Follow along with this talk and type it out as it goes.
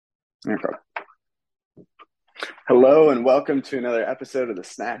Okay. Hello and welcome to another episode of the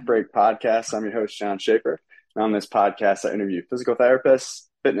Snack Break Podcast. I'm your host, John Schaefer. And on this podcast, I interview physical therapists,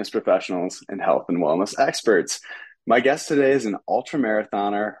 fitness professionals, and health and wellness experts. My guest today is an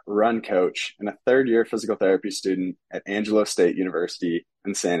ultramarathoner, run coach, and a third-year physical therapy student at Angelo State University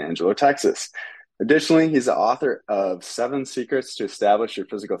in San Angelo, Texas. Additionally, he's the author of 7 Secrets to Establish Your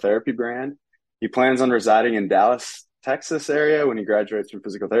Physical Therapy Brand. He plans on residing in Dallas, Texas area when he graduates from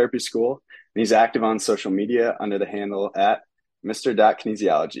physical therapy school. And he's active on social media under the handle at Mr.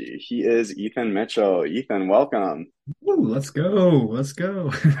 Kinesiology. He is Ethan Mitchell. Ethan, welcome. Ooh, let's go. Let's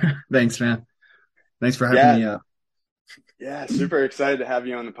go. Thanks, man. Thanks for having Yeah, me up. yeah, super excited to have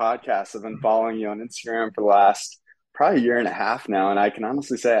you on the podcast. I've been following you on Instagram for the last probably year and a half now, and I can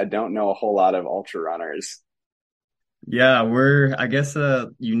honestly say I don't know a whole lot of ultra runners. Yeah, we're, I guess,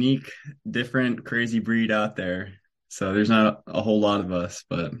 a unique, different, crazy breed out there. So there's not a whole lot of us,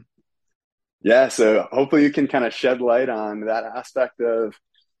 but Yeah, so hopefully you can kind of shed light on that aspect of,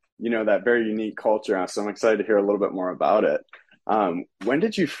 that very unique culture. So I'm excited to hear a little bit more about it. When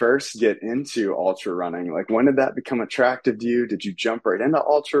did you first get into ultra running? Like, when did that become attractive to you? Did you jump right into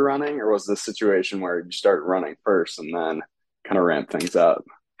ultra running, or was this a situation where you started running first and then kind of ramp things up?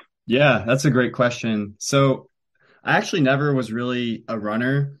 yeah, that's a great question. So I actually never was really a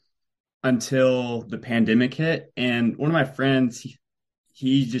runner until the pandemic hit. And one of my friends,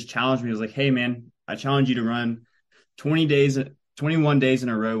 he just challenged me. He was like, "Hey, man, I challenge you to run 20 days, 21 days in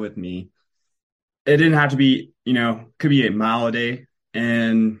a row with me." It didn't have to be, could be a mile a day.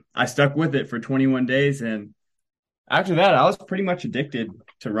 And I stuck with it for 21 days. And after that, I was pretty much addicted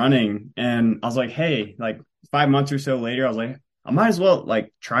to running. And I was like, hey, like 5 months or so later, I was like, I might as well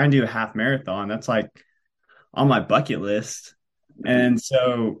like try and do a half marathon. That's like on my bucket list. Mhm. And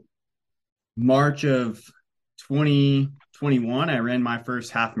so March of 2021, I ran my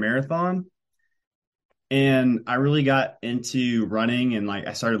first half marathon. And I really got into running and like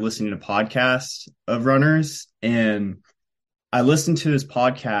I started listening to podcasts of runners. And I listened to this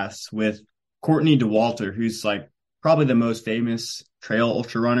podcast with Courtney Dauwalter, who's like probably the most famous trail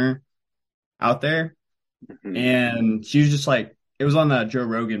ultra runner out there. Mhm. And she was just like, it was on the Joe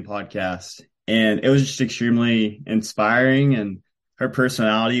Rogan podcast, and it was just extremely inspiring. And her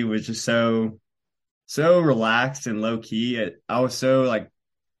personality was just so relaxed and low key. I was so like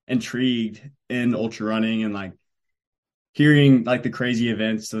intrigued in ultra running and like hearing like the crazy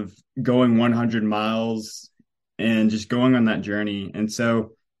events of going 100 miles and just going on that journey. And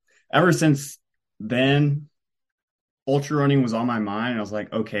so ever since then, ultra running was on my mind. I was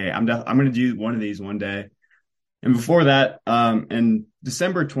like, okay, I'm going to do one of these one day. And before that, in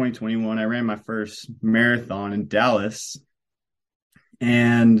December 2021, I ran my first marathon in Dallas,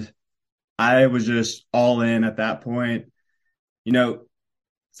 and I was just all in at that point. You know,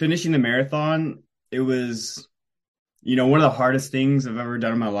 finishing the marathon, it was, one of the hardest things I've ever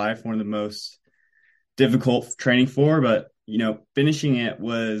done in my life, one of the most difficult training for, but finishing it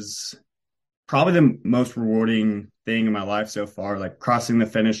was probably the most rewarding thing in my life so far, like crossing the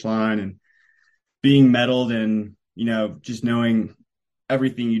finish line and being medaled and, just knowing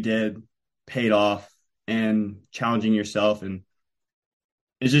everything you did paid off and challenging yourself. And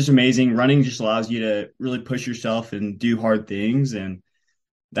it's just amazing. Running just allows you to really push yourself and do hard things. And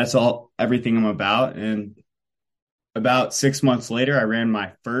that's everything I'm about. And about 6 months later, I ran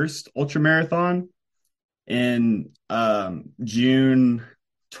my first ultra marathon in June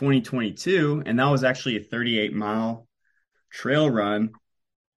 2022. And that was actually a 38-mile trail run.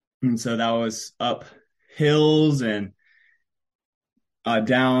 And so that was up hills and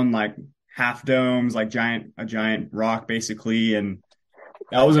down like half domes, like a giant rock basically. And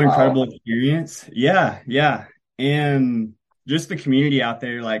that was an Wow. incredible experience. Yeah, yeah. And just the community out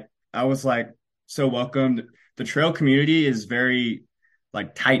there, like I was like so welcomed. The trail community is very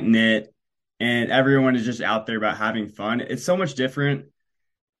like tight knit and everyone is just out there about having fun. It's so much different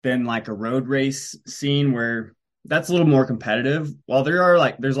than like a road race scene where that's a little more competitive. While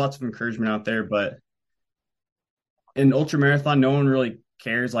there's lots of encouragement out there, but in ultra marathon, no one really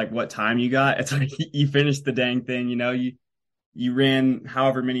cares like what time you got. It's like you finished the dang thing, you ran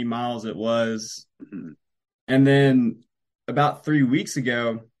however many miles it was. Mhm. And then about 3 weeks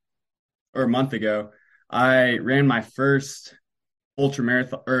ago or a month ago, I ran my first ultra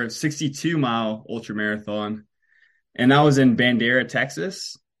marathon or 62-mile ultra marathon. And that was in Bandera,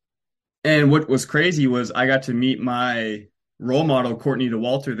 Texas. And what was crazy was I got to meet my role model, Courtney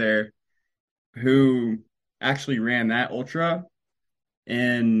Dauwalter, there, who actually ran that ultra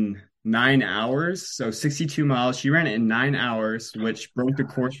in 9 hours. So 62 miles. She ran it in 9 hours, which broke the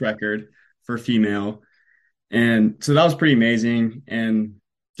course record for female. And so that was pretty amazing. And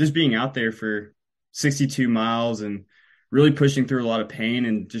just being out there for 62 miles and really pushing through a lot of pain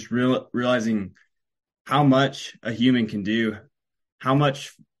and just realizing how much a human can do, how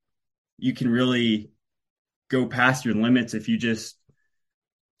much you can really go past your limits if you just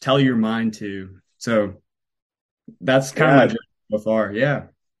tell your mind to. So that's kind of my Yeah, journey so far. Yeah.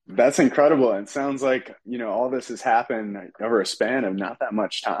 that's incredible. And it sounds like, all this has happened over a span of not that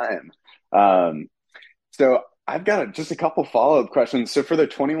much time. Um, so I've got just a couple follow-up questions. So for the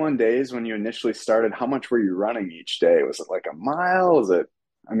 21 days when you initially started, how much were you running each day? Was it like a mile?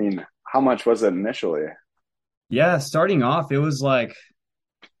 How much was it initially? Yeah. Starting off, it was like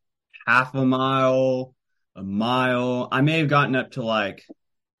half a mile. I may have gotten up to like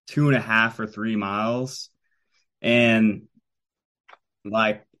 2.5 or 3 miles. And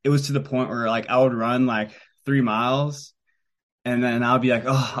like it was to the point where like I would run like 3 miles and then I'll be like,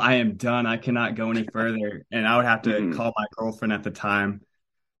 oh, I am done. I cannot go any further. And I would have to Hmm. call my girlfriend at the time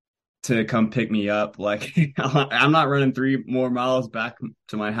to come pick me up. Like I'm not running 3 more miles back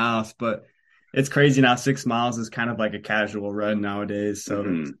to my house, but it's crazy now. 6 miles is kind of like a casual run nowadays. So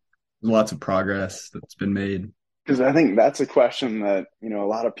Hmm. there's lots of progress that's been made. Because I think that's a question that, a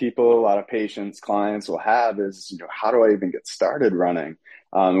lot of people, a lot of patients, clients will have is, how do I even get started running?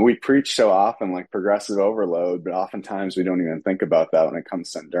 We preach so often like progressive overload, but oftentimes we don't even think about that when it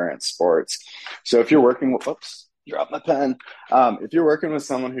comes to endurance sports. So if you're working with, oops, drop my pen. If you're working with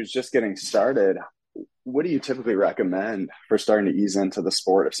someone who's just getting started, what do you typically recommend for starting to ease into the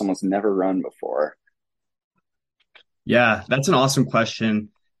sport if someone's never run before? Yeah, that's an awesome question.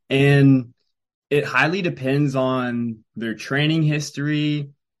 And it highly depends on their training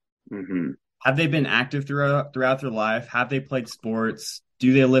history. Hmm. Have they been active throughout their life? Have they played sports?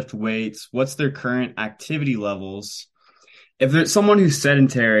 Do they lift weights? What's their current activity levels? If there's someone who's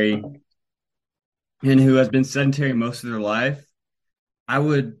sedentary and who has been sedentary most of their life, I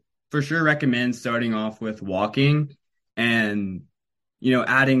would for sure recommend starting off with walking and,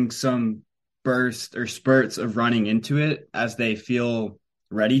 adding some burst or spurts of running into it as they feel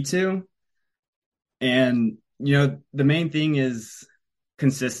ready to. And, the main thing is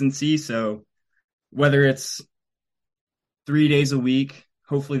consistency. So whether it's 3 days a week,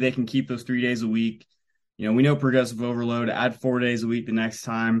 hopefully they can keep those 3 days a week. We know progressive overload, add 4 days a week the next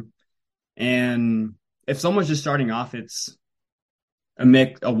time. And if someone's just starting off, it's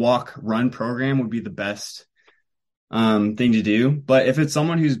a walk run program would be the best thing to do. But if it's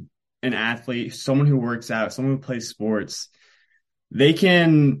someone who's an athlete, someone who works out, someone who plays sports, they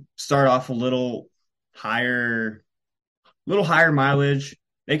can start off higher, little higher mileage.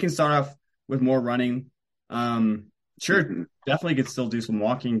 They can start off with more running. Sure, Hmm. definitely could still do some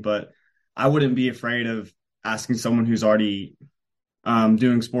walking, but I wouldn't be afraid of asking someone who's already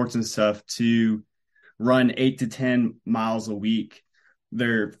doing sports and stuff to run 8 to 10 miles a week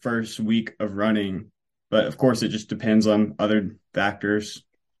their first week of running. But of course, it just depends on other factors.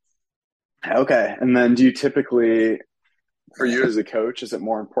 Okay. And then do you typically, for you as a coach, is it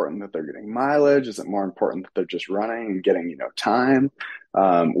more important that they're getting mileage? Is it more important that they're just running and getting, time?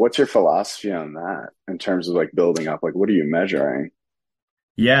 What's your philosophy on that in terms of like building up? Like, what are you measuring?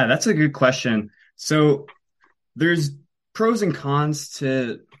 Yeah, that's a good question. So there's pros and cons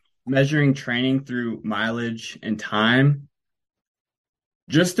to measuring training through mileage and time.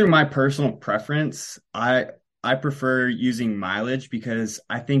 Just through my personal preference, I prefer using mileage because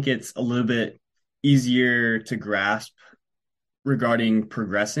I think it's a little bit easier to grasp regarding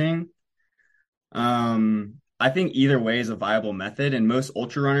progressing. I think either way is a viable method, and most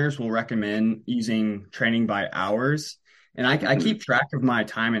ultra runners will recommend using training by hours. And I Hmm. keep track of my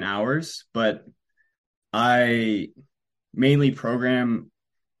time in hours, but I mainly program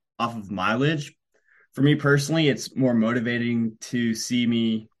off of mileage. For me personally, it's more motivating to see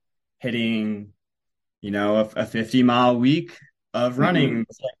me hitting, a 50-mile week of Hmm. running.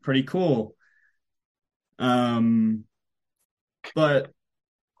 It's like pretty cool. Um, but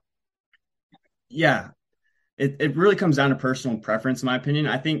yeah, it really comes down to personal preference, in my opinion.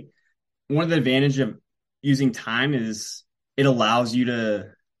 I think one of the advantages of using time is it allows you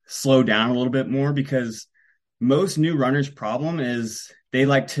to slow down a little bit more because most new runners' problem is they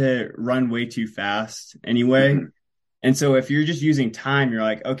like to run way too fast anyway. Hmm. And so if you're just using time, you're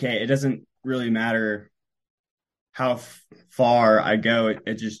like, okay, it doesn't really matter how far I go.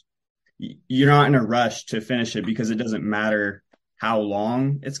 It just, you're not in a rush to finish it because it doesn't matter how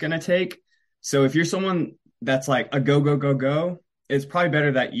long it's going to take. So if you're someone that's like a go, go, go, go, it's probably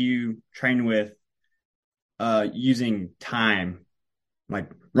better that you train with using time,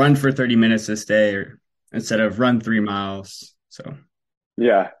 like run for 30 minutes this day or instead of run 3 miles. So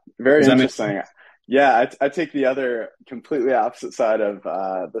Yeah, does very that make interesting. Yeah, I take the other completely opposite side of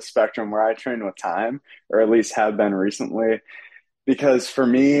the spectrum where I train with time, or at least have been recently. Because for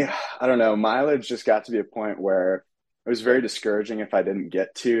me, I don't know, mileage just got to be a point where it was very discouraging if I didn't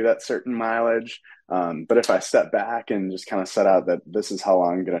get to that certain mileage. But if I step back and just kind of set out that this is how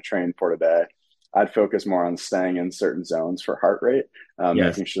long I'm going to train for today, I'd focus more on staying in certain zones for heart rate, Yes.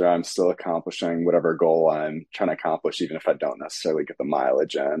 making sure I'm still accomplishing whatever goal I'm trying to accomplish, even if I don't necessarily get the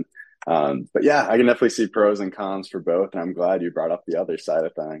mileage in. But yeah, I can definitely see pros and cons for both. And I'm glad you brought up the other side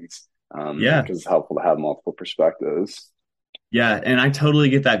of things Yeah. because it's helpful to have multiple perspectives. Yeah. And I totally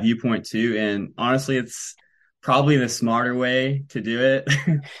get that viewpoint too. And honestly, it's probably the smarter way to do it.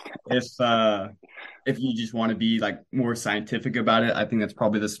 If you just want to be like more scientific about it, I think that's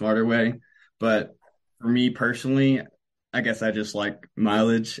probably the smarter way. But for me personally, I guess I just like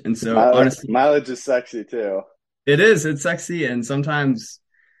mileage. And so honestly, Mileage is sexy too. it's sexy. And sometimes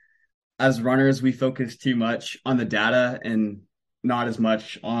as runners, we focus too much on the data and not as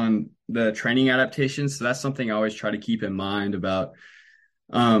much on the training adaptations. So that's something I always try to keep in mind about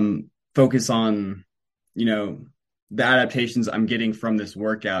focus on, you know, the adaptations I'm getting from this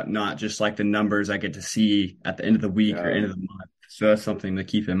workout, not just like the numbers I get to see at the end of the week or end of the month. So that's something to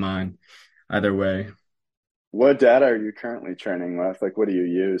keep in mind either way. What data are you currently training with? Like, what do you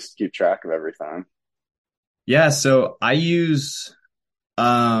use to keep track of everything? Yeah, so I use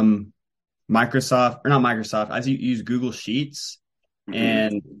um Microsoft or not Microsoft, use Google Sheets Hmm.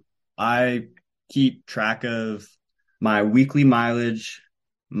 and I keep track of my weekly mileage,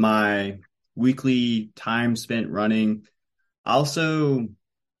 my weekly time spent running. I also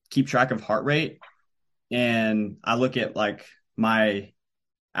keep track of heart rate and I look at like my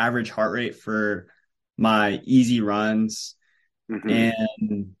average heart rate for my easy runs Hmm.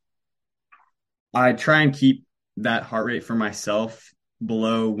 and I try and keep that heart rate for myself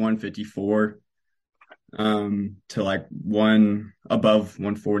below 154 to like one above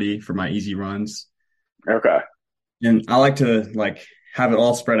 140 for my easy runs. Okay. And I like to like have it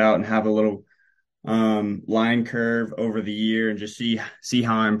all spread out and have a little line curve over the year and just see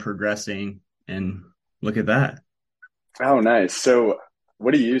how I'm progressing and look at that. Oh, nice. So,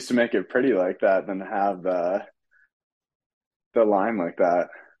 what do you use to make it pretty like that, than have the line like that?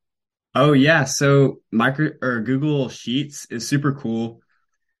 Oh yeah, so micro or Google Sheets is super cool.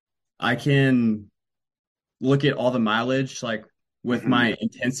 I can look at all the mileage like with Hmm. my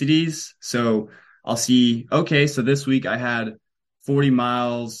intensities. So I'll see, okay, so this week I had 40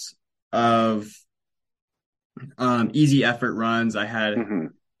 miles of easy effort runs. I had Hmm.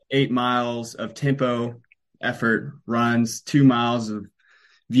 8 miles of tempo effort runs, 2 miles of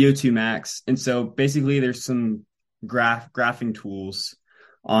VO2 max. And so basically there's some graphing tools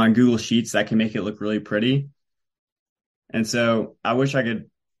on Google Sheets that can make it look really pretty. And so I wish I could,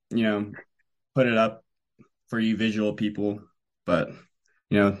 you know, put it up for you visual people, but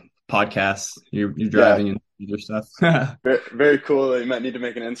podcasts, you're Yeah, driving and other stuff. very, very cool. You might need to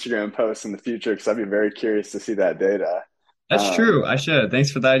make an Instagram post in the future because I'd be very curious to see that data. That's Um, true. I should.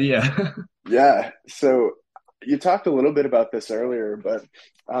 Thanks for the idea. yeah. So, you talked a little bit about this earlier, but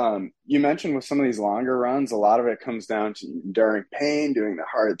you mentioned with some of these longer runs, a lot of it comes down to enduring pain, doing the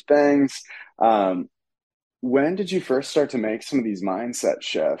hard things. Um, when did you first start to make some of these mindset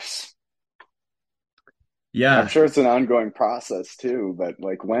shifts? I'm Yeah. sure it's an ongoing process too, but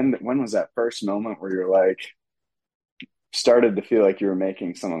like when was that first moment where you're like started to feel like you were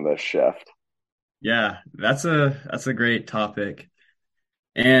making some of this shift? Yeah. That's a great topic.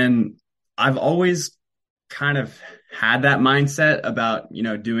 And I've always kind of had that mindset about,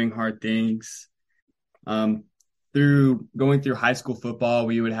 doing hard things. Um, through going through high school football,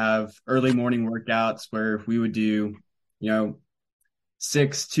 we would have early morning workouts where we would do, you know,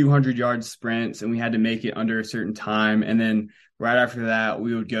 200-yard sprints and we had to make it under a certain time. And then right after that,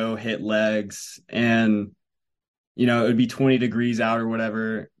 we would go hit legs and, it would be 20 degrees out or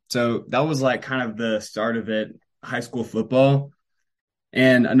whatever. So that was like kind of the start of it, high school football.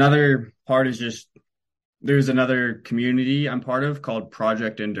 And another part is just there's another community I'm part of called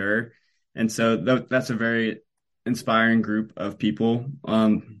Project Endure. And so that's a very inspiring group of people.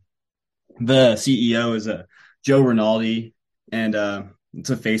 The CEO is a Joe Rinaldi, and it's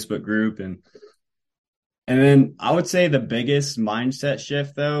a Facebook group. And then I would say the biggest mindset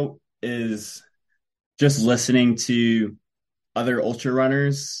shift though is just listening to other ultra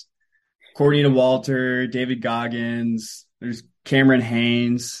runners, Courtney Walter, David Goggins, there's Cameron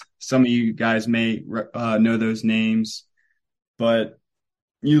Haynes. Some of you guys may know those names, but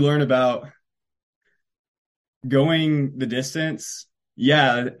you learn about going the distance.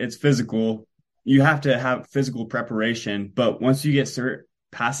 Yeah, it's physical. You have to have physical preparation, but once you get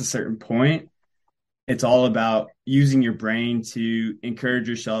past a certain point, it's all about using your brain to encourage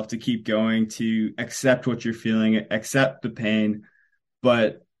yourself to keep going, to accept what you're feeling, accept the pain,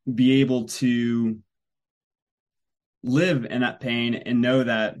 but be able to live in that pain and know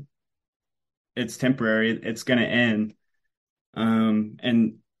that it's temporary, it's going to end,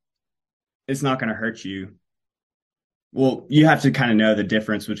 and it's not going to hurt you. Well, you have to kind of know the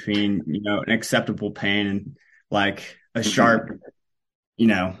difference between, an acceptable pain and like a Mhm. sharp, you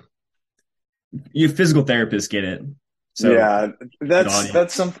know, you physical therapists get it. So Yeah, the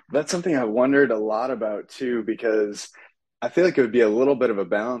audience. that's something I wondered a lot about too, because I feel like it would be a little bit of a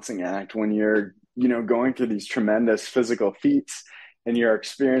balancing act when you're, going through these tremendous physical feats and you're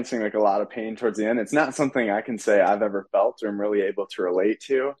experiencing like a lot of pain towards the end. It's not something I can say I've ever felt or am really able to relate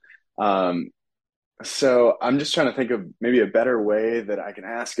to. Um, so I'm just trying to think of maybe a better way that I can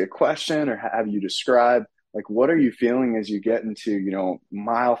ask a question or have you describe like what are you feeling as you get into,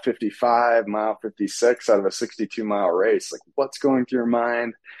 mile 55, mile 56 out of a 62-mile race? Like what's going through your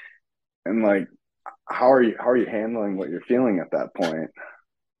mind and like how are you handling what you're feeling at that point?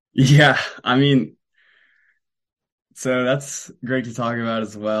 Yeah, I mean, so that's great to talk about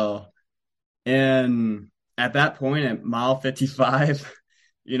as well. And at that point at mile 55,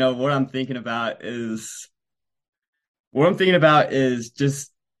 what I'm thinking about just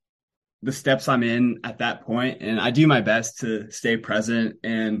the steps I'm in at that point, and I do my best to stay present.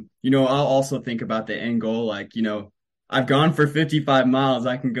 And I'll also think about the end goal, like I've gone for 55 miles,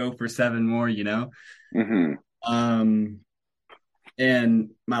 I can go for seven more. Hmm. Um,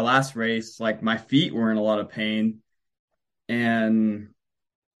 and my last race, like my feet were in a lot of pain, and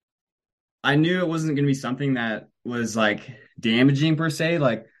I knew it wasn't going to be something that was like damaging per se.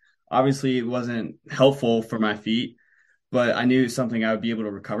 Like obviously, it wasn't helpful for my feet, but I knew it was something I would be able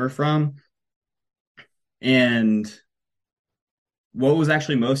to recover from. And what was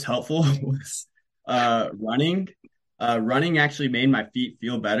actually most helpful was running. Running actually made my feet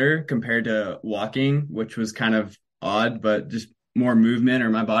feel better compared to walking, which was kind of odd, but just more movement, or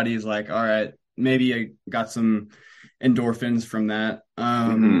my body is like, all right, maybe I got some endorphins from that.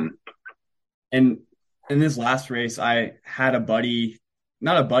 Hmm. And in this last race, I had a buddy,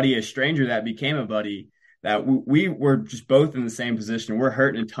 not a buddy, a stranger that became a buddy, that we were just both in the same position. We're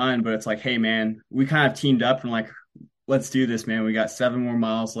hurting a ton, but it's like, hey, man, we kind of teamed up and like, let's do this, man. We got 7 more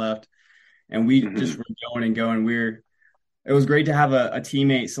miles left, and we just Hmm. were going and going. It was great to have a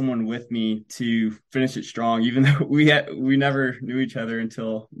teammate, someone with me to finish it strong, even though we never knew each other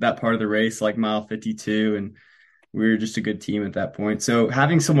until that part of the race, like mile 52, and we were just a good team at that point. So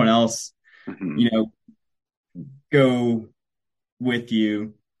having someone else, Hmm. you know, go with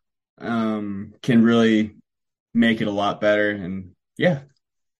you, can really make it a lot better. And yeah.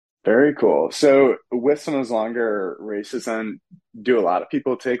 Very cool. So with some of those longer races, then do a lot of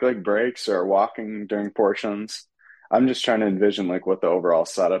people take like breaks or walking during portions? I'm just trying to envision like what the overall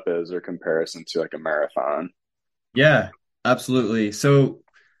setup is or comparison to like a marathon. Yeah, absolutely. So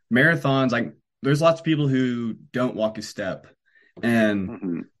marathons, like there's lots of people who don't walk a step, and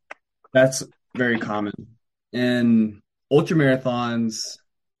Hmm. that's very common. In ultra marathons,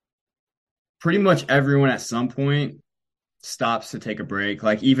 pretty much everyone at some point stops to take a break.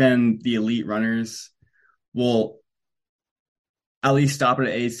 Like even the elite runners will at least stop at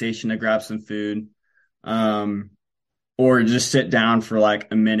an aid station to grab some food, um, or just sit down for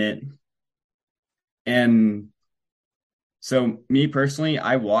like a minute. And so me personally,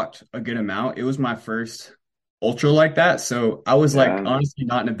 I walked a good amount. It was my first ultra like that. So I was like Yeah. honestly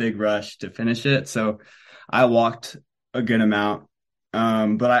not in a big rush to finish it. So I walked a good amount.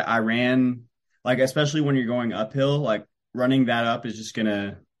 But I ran, like especially when you're going uphill, like running that up is just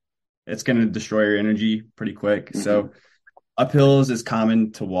it's gonna destroy your energy pretty quick. Hmm. So uphills is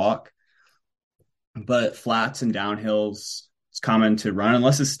common to walk, but flats and downhills it's common to run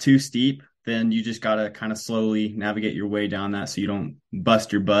unless it's too steep. Then you just gotta kind of slowly navigate your way down that so you don't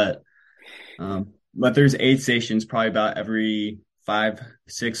bust your butt. But there's aid stations probably about every 5,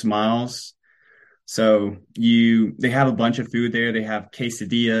 6 miles. So they have a bunch of food there. They have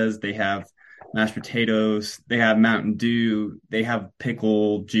quesadillas, they have mashed potatoes, they have Mountain Dew, they have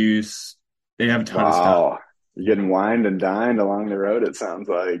pickle juice, they have a ton of stuff. Wow. You're getting wined and dined along the road, it sounds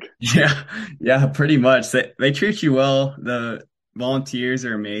like. Yeah, yeah, pretty much. They treat you well. The volunteers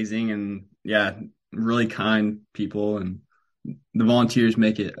are amazing, and yeah, really kind people, and the volunteers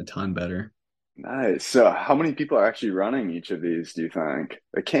make it a ton better. Nice. So how many people are actually running each of these, do you think?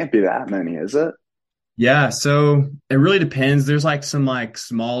 It can't be that many, is it? Yeah, so it really depends. There's like some like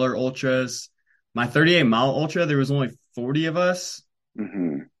smaller ultras. My 38-mile ultra, there was only 40 of us.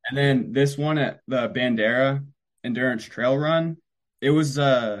 Hmm. And then this one at the Bandera Endurance Trail Run, it was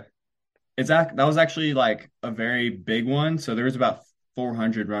that was actually like a very big one. So there was about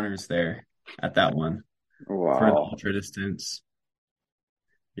 400 runners there at that one for the Wow. ultra distance.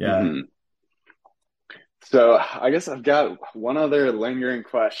 Yeah. Hmm. So I guess I've got one other lingering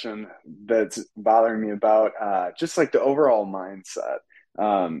question that's bothering me about just like the overall mindset.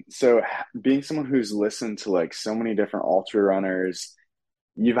 Being someone who's listened to like so many different ultra runners,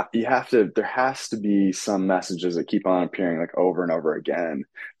 you have to there has to be some messages that keep on appearing like over and over again.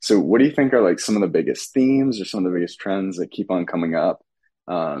 So what do you think are like some of the biggest themes or some of the biggest trends that keep on coming up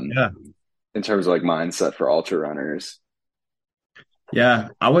um, Yeah. in terms of like mindset for ultra runners? Yeah.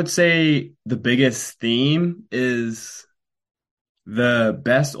 I would say the biggest theme is the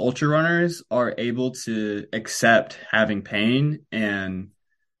best ultra runners are able to accept having pain, and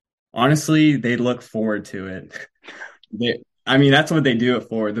honestly, they look forward to it. I mean, that's what they do it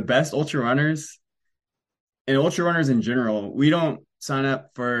for. The best ultra runners and ultra runners in general, we don't sign up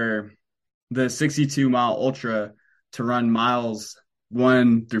for the 62-mile ultra to run miles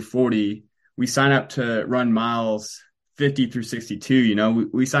 1 through 40. We sign up to run miles 50 through 62.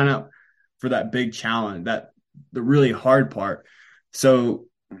 We sign up for that big challenge, that the really hard part. So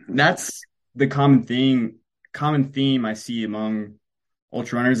Mhm. that's the common theme I see among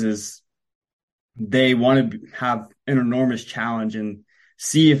ultra runners is they want to have an enormous challenge and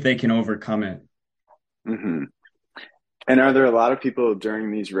see if they can overcome it. Hmm. And are there a lot of people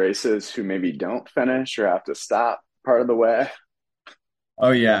during these races who maybe don't finish or have to stop part of the way?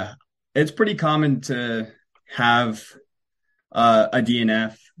 Oh yeah. It's pretty common to have a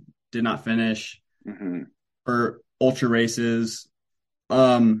DNF, did not finish, Hmm. for ultra races.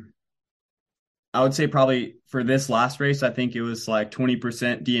 Um, I would say probably for this last race, I think it was like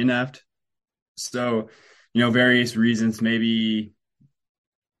 20% DNF'd. So, various reasons. Maybe,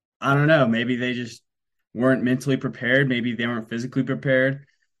 I don't know, maybe they just weren't mentally prepared. Maybe they weren't physically prepared.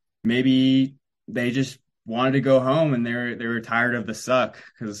 Maybe they just wanted to go home and they were tired of the suck.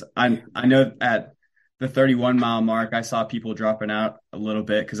 Because I know at the 31-mile mark, I saw people dropping out a little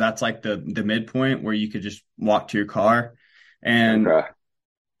bit because that's like the midpoint where you could just walk to your car. And Okay.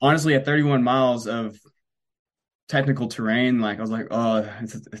 honestly, at 31 miles of technical terrain, like I was like, oh,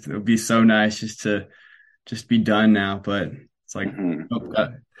 it would be so nice just to just be done now. But it's like, Hmm.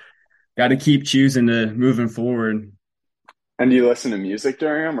 oh, got to keep choosing to moving forward. And do you listen to music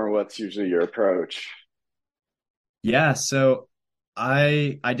during them, or what's usually your approach? Yeah, so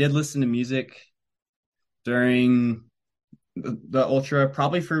I did listen to music during the ultra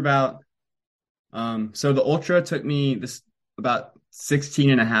probably for about so the ultra took me this about 16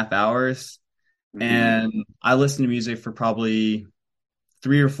 and a half hours, Hmm. and I listened to music for probably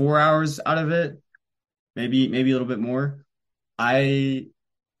 3 or 4 hours out of it, maybe a little bit more. I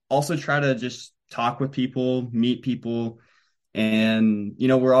also try to just talk with people, meet people, and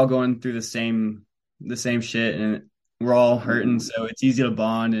we're all going through the same shit, and we're all hurting, Hmm. so it's easy to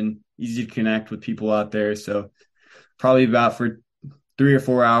bond and easy to connect with people out there. So probably about for 3 or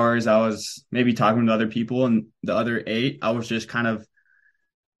 4 hours I was maybe talking to other people, and the other 8 I was just kind of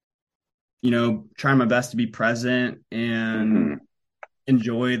trying my best to be present and Hmm.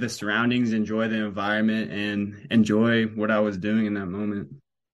 enjoy the surroundings, enjoy the environment, and enjoy what I was doing in that moment.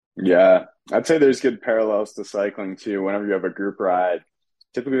 Yeah, I'd say there's good parallels to cycling too. Whenever you have a group ride,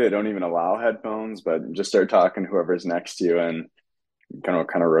 typically they don't even allow headphones, but just start talking to whoever's next to you and kind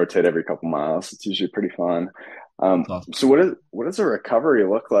of rotate every couple miles. It's usually pretty fun. It's awesome. So what does a recovery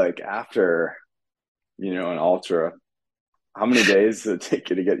look like after, an ultra? How many days does it take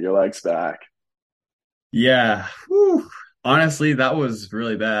you to get your legs back? Yeah. Whew. Honestly, that was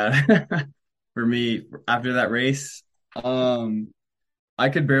really bad for me after that race. Um, I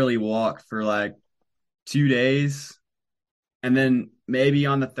could barely walk for like 2 days. And then maybe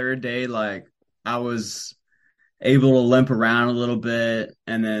on the third day, like I was able to limp around a little bit.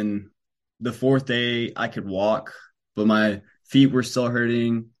 And then the fourth day, I could walk, but my feet were still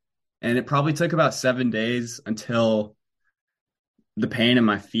hurting. And it probably took about 7 days until the pain in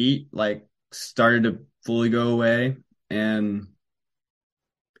my feet like started to fully go away. And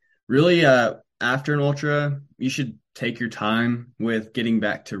really, after an ultra, you should take your time with getting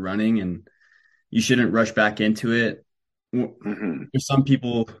back to running, and you shouldn't rush back into it. Hmm. There's some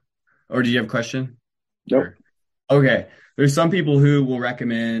people, or do you have a question? Nope. Or okay, there's some people who will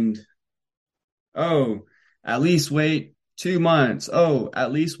recommend, oh, at least wait 2 months. Oh,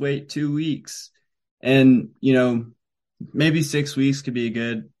 at least wait 2 weeks, and maybe 6 weeks could be a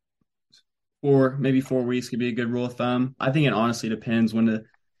good, or maybe 4 weeks could be a good rule of thumb. I think it honestly depends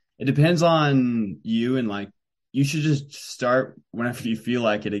it depends on you, and like you should just start whenever you feel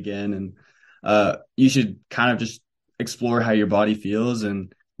like it again, and you should kind of just explore how your body feels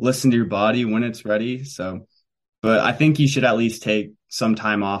and listen to your body when it's ready. So, but I think you should at least take some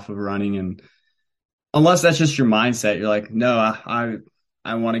time off of running, and unless that's just your mindset, you're like, no,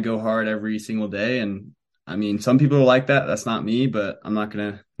 I want to go hard every single day. And I mean, some people are like that. That's not me, but I'm not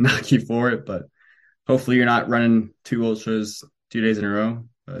gonna knock you for it. But hopefully you're not running 2 ultras 2 days in a row.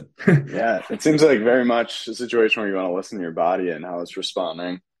 But Yeah, it seems like very much a situation where you want to listen to your body and how it's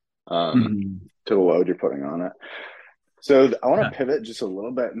responding Mhm. to the load you're putting on it. So I want Yeah. to pivot just a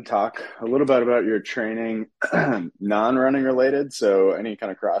little bit and talk a little bit about your training, non-running related. So any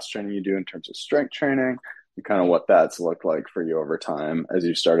kind of cross training you do in terms of strength training and kind of what that's looked like for you over time as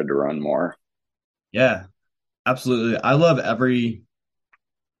you started to run more. Yeah, absolutely. I love every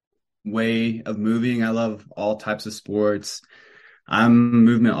way of moving. I love all types of sports. I'm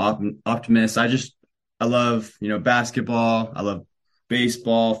a optimist. I love, basketball. I love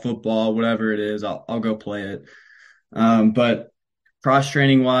baseball, football, whatever it is. I'll go play it. But cross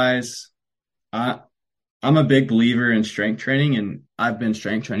training wise, I I'm a big believer in strength training, and I've been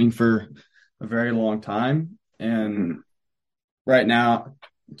strength training for a very long time. And Mhm. right now,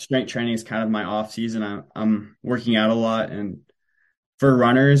 strength training is kind of my off season. I'm working out a lot, and for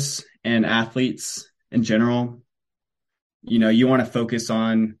runners and athletes in general, you want to focus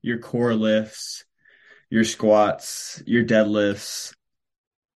on your core lifts, your squats, your deadlifts,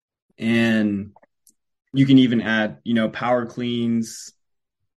 and you can even add, power cleans.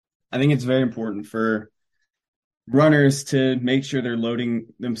 I think it's very important for runners to make sure they're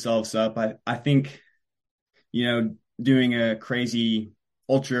loading themselves up. I think, doing a crazy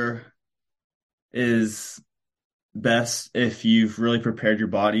ultra is best if you've really prepared your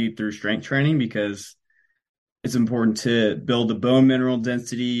body through strength training, because it's important to build the bone mineral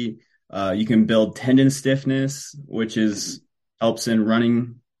density. You can build tendon stiffness, which is helps in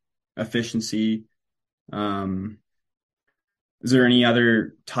running efficiency. Um, is there any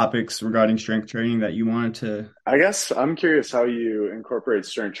other topics regarding strength training that you wanted to? I guess I'm curious how you incorporate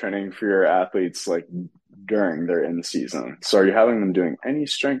strength training for your athletes like during their in season. So are you having them doing any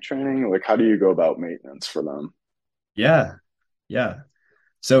strength training? Like how do you go about maintenance for them? Yeah, yeah.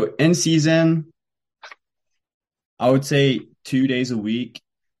 So in season, I would say 2 days a week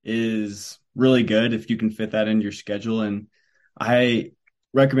is really good if you can fit that into your schedule. And I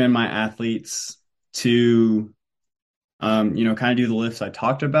recommend my athletes to, kind of do the lifts I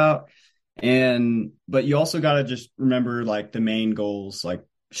talked about. But you also got to just remember like the main goals. Like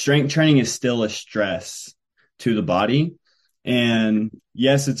strength training is still a stress to the body. And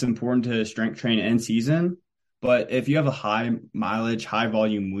yes, it's important to strength train in season. But if you have a high mileage, high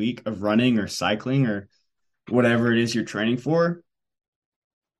volume week of running or cycling or whatever it is you're training for,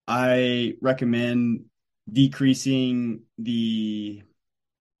 I recommend decreasing the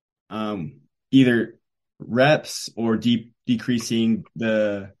either reps or decreasing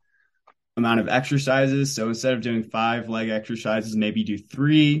the amount of exercises. So instead of doing 5 leg exercises, maybe do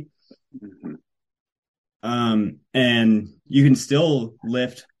 3. Mhm. And you can still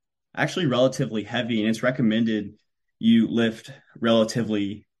lift actually relatively heavy, and it's recommended you lift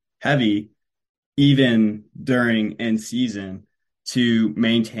relatively heavy even during end season to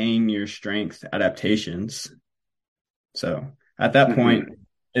maintain your strength adaptations. So at that point, Mhm.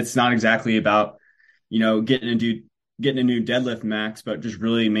 it's not exactly about, getting a new deadlift max, but just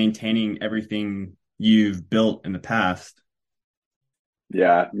really maintaining everything you've built in the past.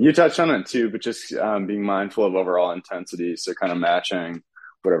 Yeah, you touched on it too, but just being mindful of overall intensity. So kind of matching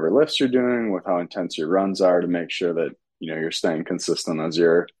whatever lifts you're doing with how intense your runs are to make sure that, you're staying consistent as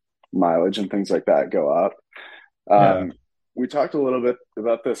your mileage and things like that go up. Yeah. Um, we talked a little bit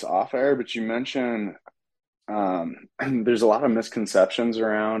about this off air, but you mentioned there's a lot of misconceptions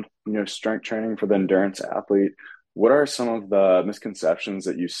around, strength training for the endurance athlete. What are some of the misconceptions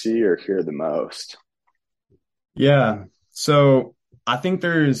that you see or hear the most? Yeah. So I think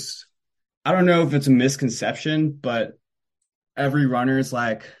I don't know if it's a misconception, but every runner is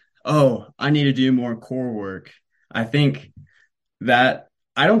like, oh, I need to do more core work. I think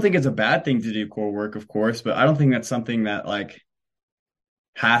I don't think it's a bad thing to do core work, of course, but I don't think that's something that like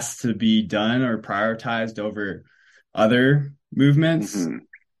has to be done or prioritized over other movements. Hmm.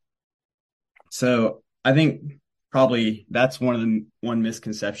 So I think probably that's one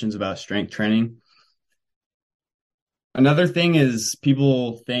misconceptions about strength training. Another thing is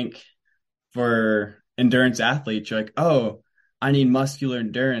people think for endurance athletes, you're like, oh, I need muscular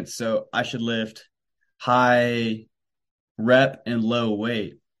endurance, so I should lift high rep and low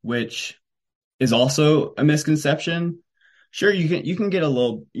weight, which is also a misconception. Sure, you can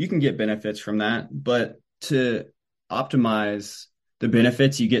get benefits from that, but to optimize the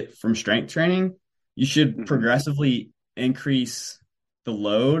benefits you get from strength training, you should Hmm. progressively increase. the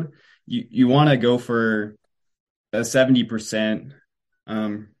load, you want to go for a 70%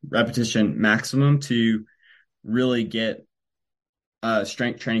 repetition maximum to really get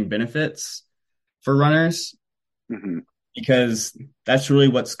strength training benefits for runners, Hmm. because that's really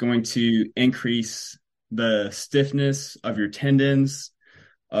what's going to increase the stiffness of your tendons,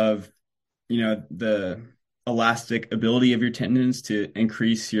 of the elastic ability of your tendons, to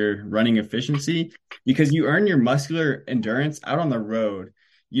increase your running efficiency, because you earn your muscular endurance out on the road.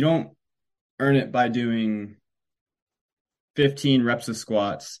 You don't earn it by doing 15 reps of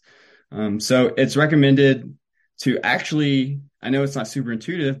squats. So it's recommended to actually, I know it's not super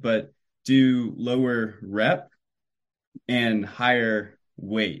intuitive, but do lower rep and higher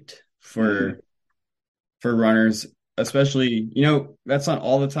weight Hmm. for runners, especially, that's not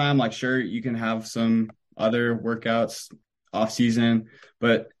all the time. Like, sure, you can have some other workouts off season,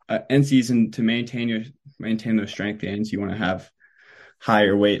 but in season, to maintain those strength gains, you want to have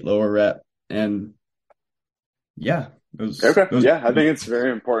higher weight, lower rep, and yeah, Okay. those. Yeah, I think it's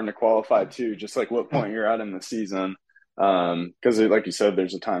very important to qualify too, just like what point you're at in the season. Because like you said,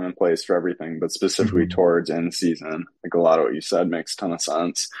 there's a time and place for everything, but specifically Mhm. towards end season, like a lot of what you said makes a ton of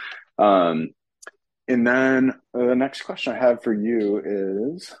sense. Um, and then the next question I have for you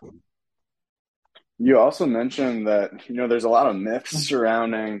is, you also mentioned that, there's a lot of myths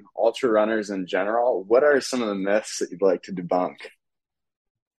surrounding ultra runners in general. What are some of the myths that you'd like to debunk?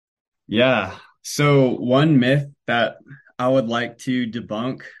 Yeah. So one myth that I would like to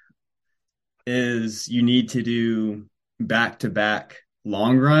debunk is you need to do back-to-back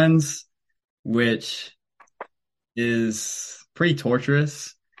long runs, which is pretty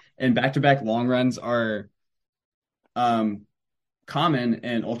torturous. And back-to-back long runs are um, common in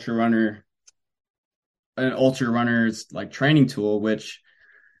an ultra runner's like training tool, which,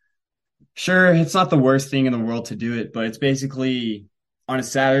 sure, it's not the worst thing in the world to do it, but it's basically on a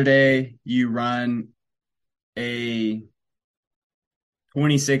Saturday, you run a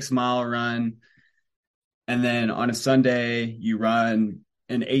 26-mile run, and then on a Sunday, you run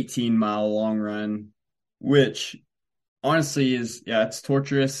an 18-mile long run, which honestly is, yeah, it's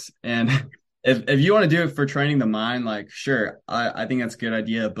torturous. And if you want to do it for training the mind, like, sure, I think that's a good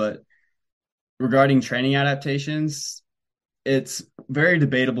idea. But regarding training adaptations, it's very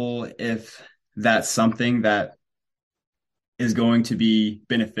debatable if that's something that is going to be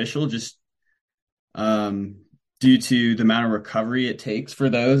beneficial, just um, due to the amount of recovery it takes for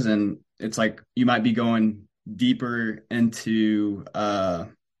those. And it's like you might be going deeper into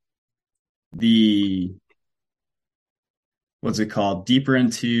the what's it called? Deeper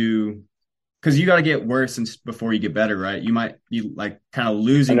into, because you got to get worse before you get better, right? You might be like kind of I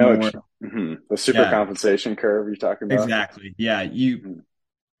losing know more. the super Yeah, compensation curve you're talking about. exactly. Yeah,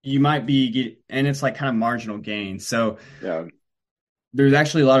 you might and it's like kind of marginal gain. So Yeah. there's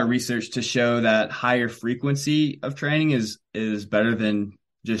actually a lot of research to show that higher frequency of training is better than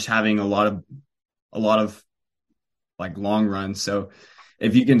just having a lot of like long runs. So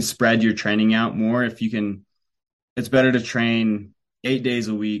if you can spread your training out more, if you can, it's better to train 8 days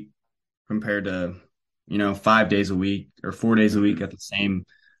a week compared to 5 days a week or 4 days a week Hmm. at the same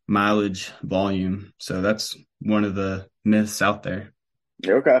mileage volume. So that's one of the myths out there.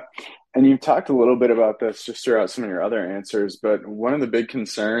 Okay. And you've talked a little bit about this just throughout some of your other answers, but one of the big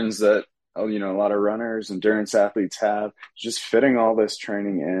concerns that a lot of runners, endurance athletes have is just fitting all this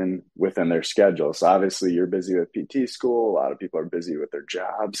training in within their schedule. So obviously you're busy with PT school, a lot of people are busy with their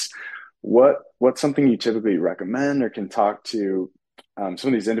jobs. What's something you typically recommend or can talk to some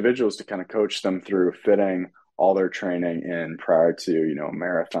of these individuals to kind of coach them through fitting all their training in prior to, a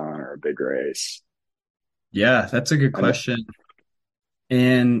marathon or a big race? Yeah, that's a good And question.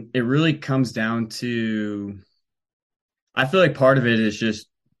 And it really comes down to, I feel like part of it is just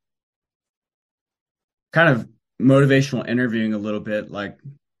kind of motivational interviewing a little bit. Like,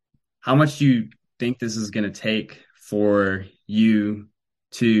 how much do you think this is going to take for you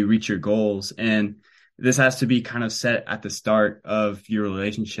to reach your goals? And this has to be kind of set at the start of your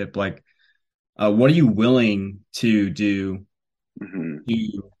relationship. Like, what are you willing to do mhm.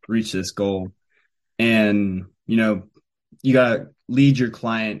 to reach this goal? And, you got to lead your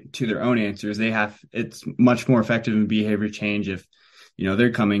client to their own answers. It's much more effective in behavior change if,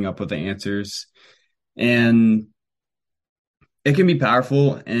 they're coming up with the answers. And it can be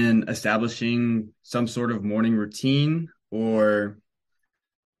powerful in establishing some sort of morning routine, or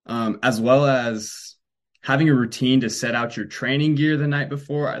as well as having a routine to set out your training gear the night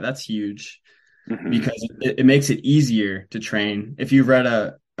before. That's huge, Hmm. because it makes it easier to train. If you've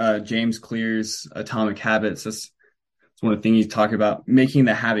read James Clear's Atomic Habits, that's one of the things you talk about, making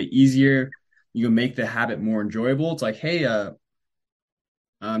the habit easier. You can make the habit more enjoyable. It's like, hey,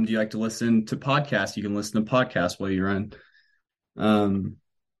 Do you like to listen to podcasts? You can listen to podcasts while you run. Um,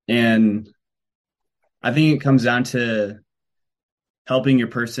 and I think it comes down to helping your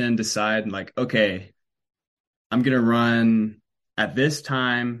person decide, like, okay, I'm going to run at this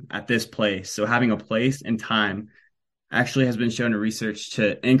time, at this place. So having a place and time actually has been shown in research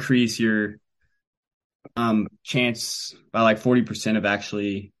to increase your chance by like 40% of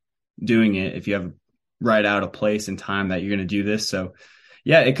actually doing it if you have write out a place and time that you're going to do this. So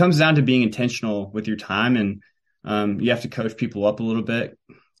yeah, it comes down to being intentional with your time, and you have to coach people up a little bit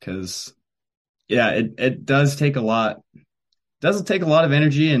because yeah, it does take a lot. Does take a lot of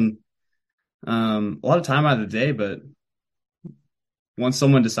energy and a lot of time out of the day, but once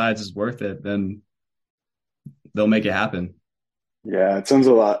someone decides it's worth it, then they'll make it happen. Yeah, it sounds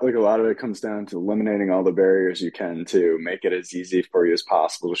a lot like a lot of it comes down to eliminating all the barriers you can to make it as easy for you as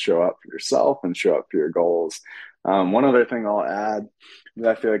possible to show up for yourself and show up for your goals. One other thing I'll add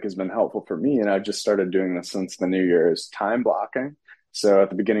that I feel like has been helpful for me, and I've just started doing this since the new year, is time blocking. So at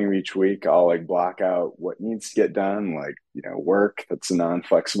the beginning of each week, I'll like block out what needs to get done, like, work that's a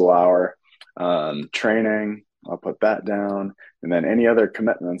non-flexible hour, training, I'll put that down, and then any other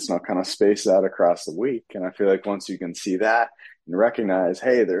commitments, and I'll kind of space out across the week. And I feel like once you can see that and recognize,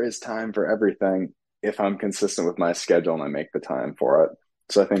 hey, there is time for everything if I'm consistent with my schedule and I make the time for it.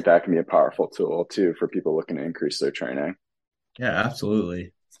 So I think that can be a powerful tool too for people looking to increase their training. Yeah,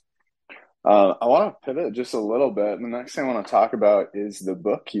 absolutely. I want to pivot just a little bit. The next thing I want to talk about is the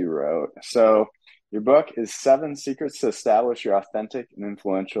book you wrote. So your book is Seven Secrets to Establish Your Authentic and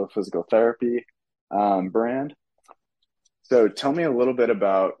Influential Physical Therapy brand. So tell me a little bit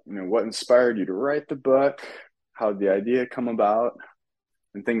about, what inspired you to write the book, how did the idea come about,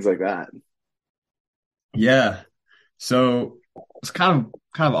 and things like that. Yeah. So it's kind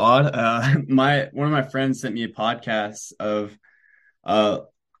of odd. My one of my friends sent me a podcast of uh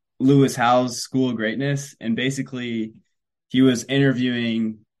Lewis Howes' School of Greatness, and basically he was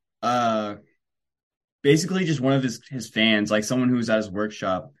interviewing uh basically just one of his fans, like someone who was at his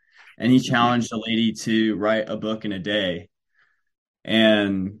workshop, and he challenged a lady to write a book in a day.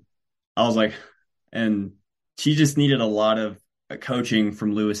 And I was like, and she just needed a lot of coaching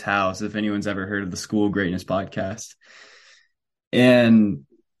from Lewis Howes, if anyone's ever heard of the School of Greatness podcast. And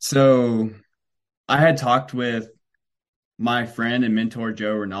so I had talked with my friend and mentor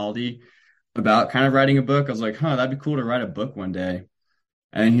Joe Rinaldi about kind of writing a book. I was like, that'd be cool to write a book one day.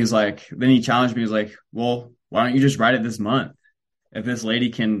 And he's like, then he challenged me. He's like, well, why don't you just write it this month? If this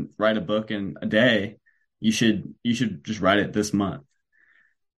lady can write a book in a day, you should just write it this month.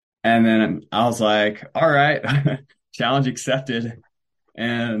 And then I was like, all right, challenge accepted.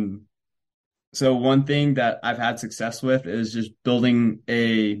 And so one thing that I've had success with is just building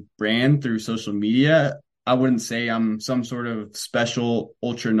a brand through social media. I wouldn't say I'm some sort of special,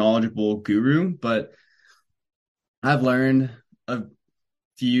 ultra knowledgeable guru, but I've learned a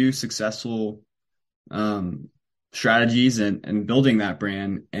few successful strategies and building that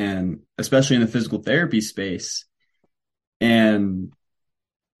brand, and especially in the physical therapy space. And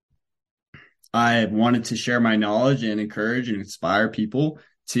I wanted to share my knowledge and encourage and inspire people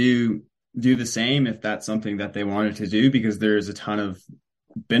to do the same if that's something that they wanted to do, because there's a ton of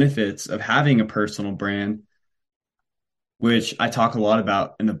benefits of having a personal brand, which I talk a lot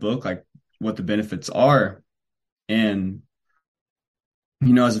about in the book, like what the benefits are. And,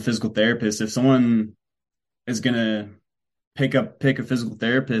 as a physical therapist, if someone is going to pick a physical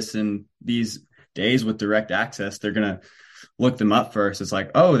therapist in these days with direct access, they're going to look them up first. It's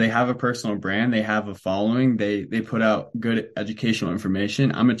like, oh, they have a personal brand, they have a following, they put out good educational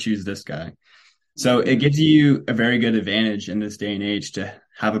information. I'm gonna choose this guy. So it gives you a very good advantage in this day and age to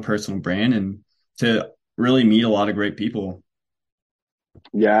have a personal brand and to really meet a lot of great people.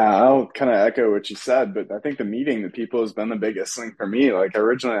 Yeah, I'll kind of echo what you said, but I think the meeting the people has been the biggest thing for me. Like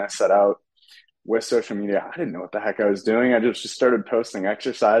originally I set out with social media, I didn't know what the heck I was doing. I just started posting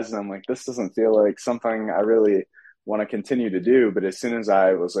exercise and I'm like, this doesn't feel like something I really want to continue to do. But as soon as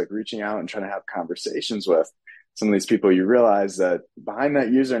I was like reaching out and trying to have conversations with some of these people, you realize that behind that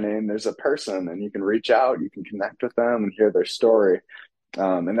username, there's a person and you can reach out, you can connect with them and hear their story.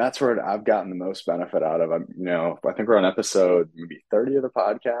 And that's where I've gotten the most benefit out of. I think we're on episode maybe 30 of the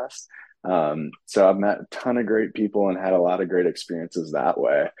podcast. So I've met a ton of great people and had a lot of great experiences that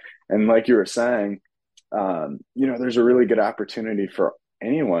way. And like you were saying, there's a really good opportunity for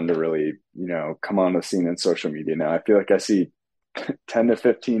anyone to really, come on the scene in social media now. I feel like I see 10 to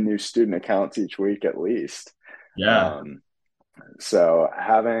 15 new student accounts each week at least. Yeah. So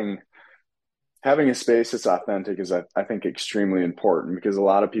having a space that's authentic is, I think, extremely important because a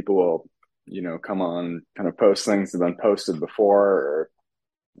lot of people will, come on, kind of post things that have been posted before, or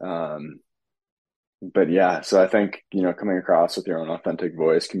Um, but yeah, so I think, coming across with your own authentic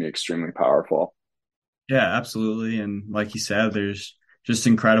voice can be extremely powerful. Yeah, absolutely. And like you said, there's just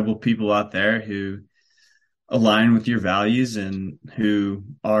incredible people out there who align with your values and who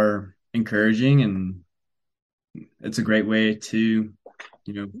are encouraging. And it's a great way to,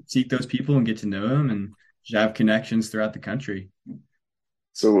 seek those people and get to know them and just have connections throughout the country.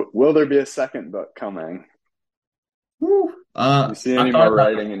 So will there be a second book coming? Woo. You see I any thought more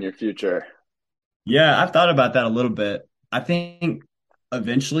about, writing in your future? yeah, I've thought about that a little bit. I think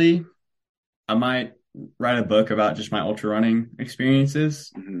eventually I might write a book about just my ultra running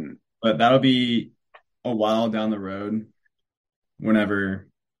experiences, Mhm. but that'll be a while down the road whenever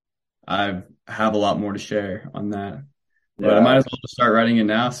I have a lot more to share on that. But I might Yeah, as well just start writing it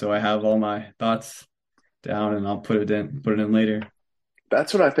now so I have all my thoughts down and I'll put it in later.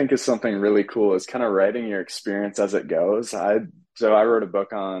 that's what I think is something really cool is kind of writing your experience as it goes. I wrote a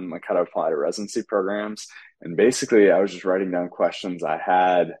book on like how to apply to residency programs, and basically I was just writing down questions I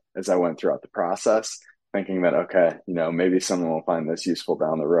had as I went throughout the process, thinking that okay, maybe someone will find this useful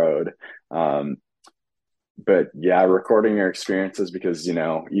down the road. Um, but yeah, recording your experiences because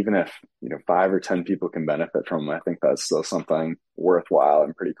even if 5 or 10 people can benefit from them, I think that's still something worthwhile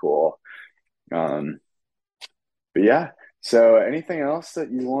and pretty cool. Um, but yeah, so anything else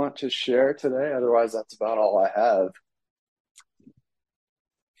that you want to share today? Otherwise, that's about all I have.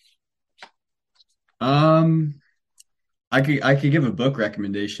 Um, I could give a book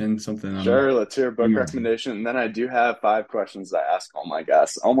recommendation, something Sure, let's hear a book I'm. recommendation. And then I do have 5 questions I ask all my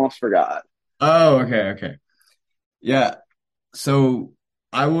guests. Almost forgot. Oh, okay. Yeah. So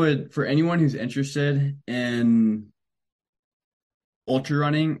I would, for anyone who's interested in ultra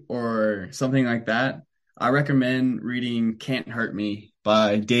running or something like that, I recommend reading Can't Hurt Me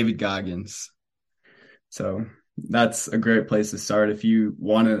by David Goggins. So that's a great place to start if you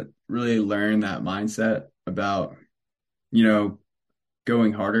want to really learn that mindset about, you know,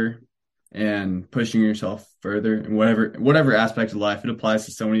 going harder and pushing yourself further in whatever aspect of life. It applies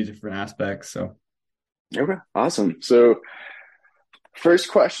to so many different aspects. So Okay, awesome. So,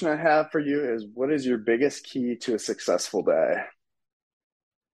 first question I have for you is what is your biggest key to a successful day?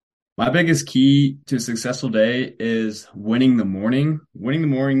 my biggest key to a successful day is winning the morning. Winning the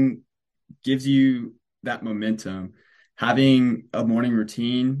morning gives you that momentum. Having a morning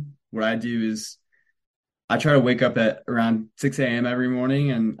routine, what I do is I try to wake up at around 6 a.m. every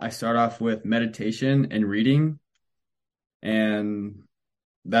morning and I start off with meditation and reading. And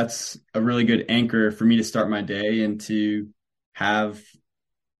that's a really good anchor for me to start my day and to have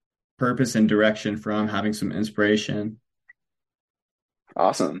purpose and direction from having some inspiration.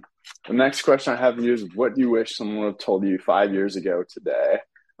 Awesome. The next question I have for you is what do you wish someone would have told you 5 years ago today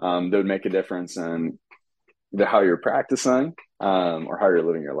that would make a difference in either how you're practicing or how you're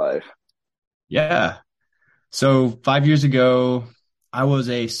living your life? Yeah. So 5 years ago, I was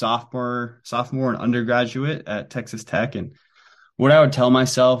a sophomore and undergraduate at Texas Tech. And what I would tell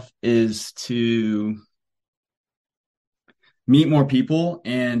myself is to meet more people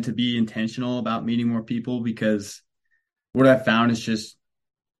and to be intentional about meeting more people because what I've found is just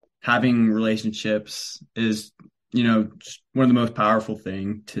having relationships is, just one of the most powerful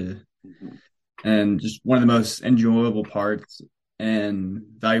thing to, Mhm. and just one of the most enjoyable parts and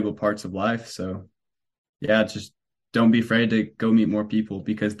valuable parts of life. So yeah, just don't be afraid to go meet more people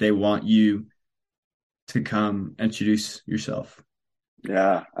because they want you to come introduce yourself.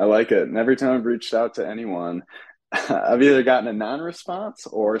 Yeah, I like it. And every time I've reached out to anyone, I've either gotten a non-response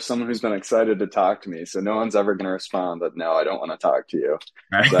or someone who's been excited to talk to me. So no one's ever going to respond that no, I don't want to talk to you.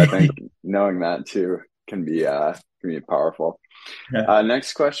 So I think Right. knowing that too can be powerful. Yeah.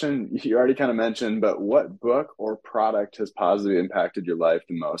 Next question, you already kind of mentioned, but what book or product has positively impacted your life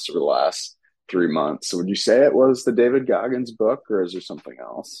the most over the last 3 months? So would you say it was the David Goggins book, or is there something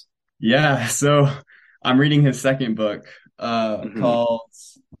else? Yeah. So I'm reading his second book, Hmm. called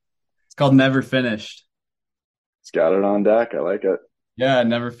it's called Never Finished. It's got it on deck. I like it. Yeah,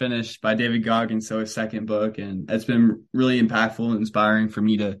 Never Finished by David Goggins. So his second book, and it's been really impactful and inspiring for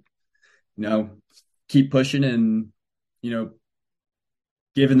me to, keep pushing and, you know,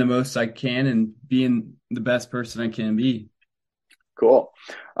 giving the most I can and being the best person I can be. Cool.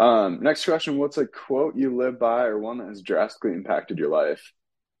 Next question, what's a quote you live by or one that has drastically impacted your life?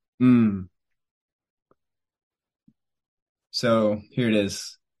 Mm. So here it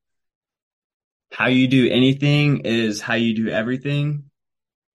is. How you do anything is how you do everything.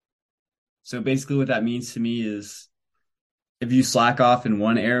 So basically what that means to me is if you slack off in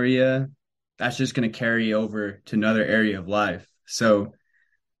one area, that's just going to carry over to another area of life. So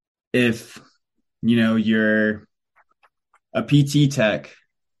if, you're a PT tech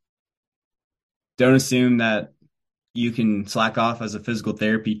don't assume that you can slack off as a physical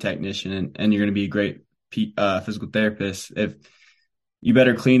therapy technician and you're going to be a great physical therapist. If you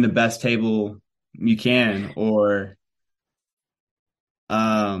better clean the best table you can, or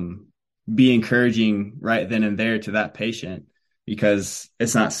be encouraging right then and there to that patient, because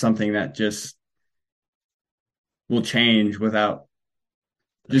it's not something that just will change without,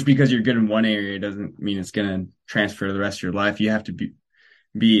 just because you're good in one area doesn't mean it's going to transfer to the rest of your life. You have to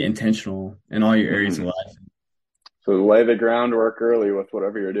be intentional in all your areas Mm-hmm. of life. So lay the groundwork early with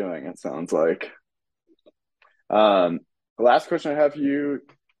whatever you're doing, it sounds like. The last question I have for you,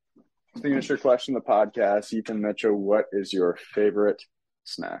 signature question of the podcast, Ethan Mitchell, what is your favorite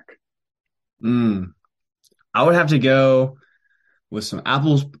snack? I would have to go with some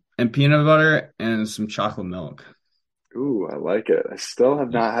apples and peanut butter and some chocolate milk. Ooh, I like it. I still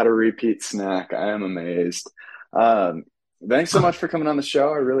have not had a repeat snack. I am amazed. Um, Thanks so much for coming on the show.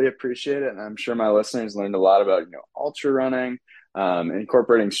 I really appreciate it. And I'm sure my listeners learned a lot about, ultra running,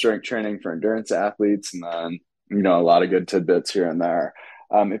 incorporating strength training for endurance athletes, and then, a lot of good tidbits here and there.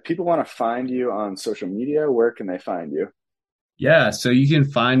 If people want to find you on social media, where can they find you? Yeah, so you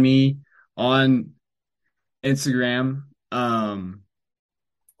can find me on Instagram at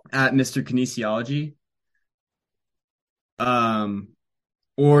Mr. Kinesiology.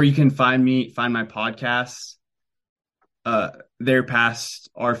 Or you can find my podcast, Their Past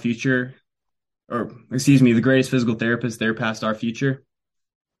Our Future, or excuse me, The Greatest Physical Therapist, Their Past Our Future.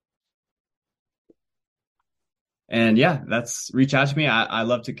 And yeah, reach out to me. I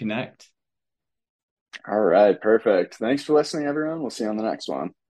love to connect. All right, perfect. Thanks for listening, everyone. We'll see you on the next one.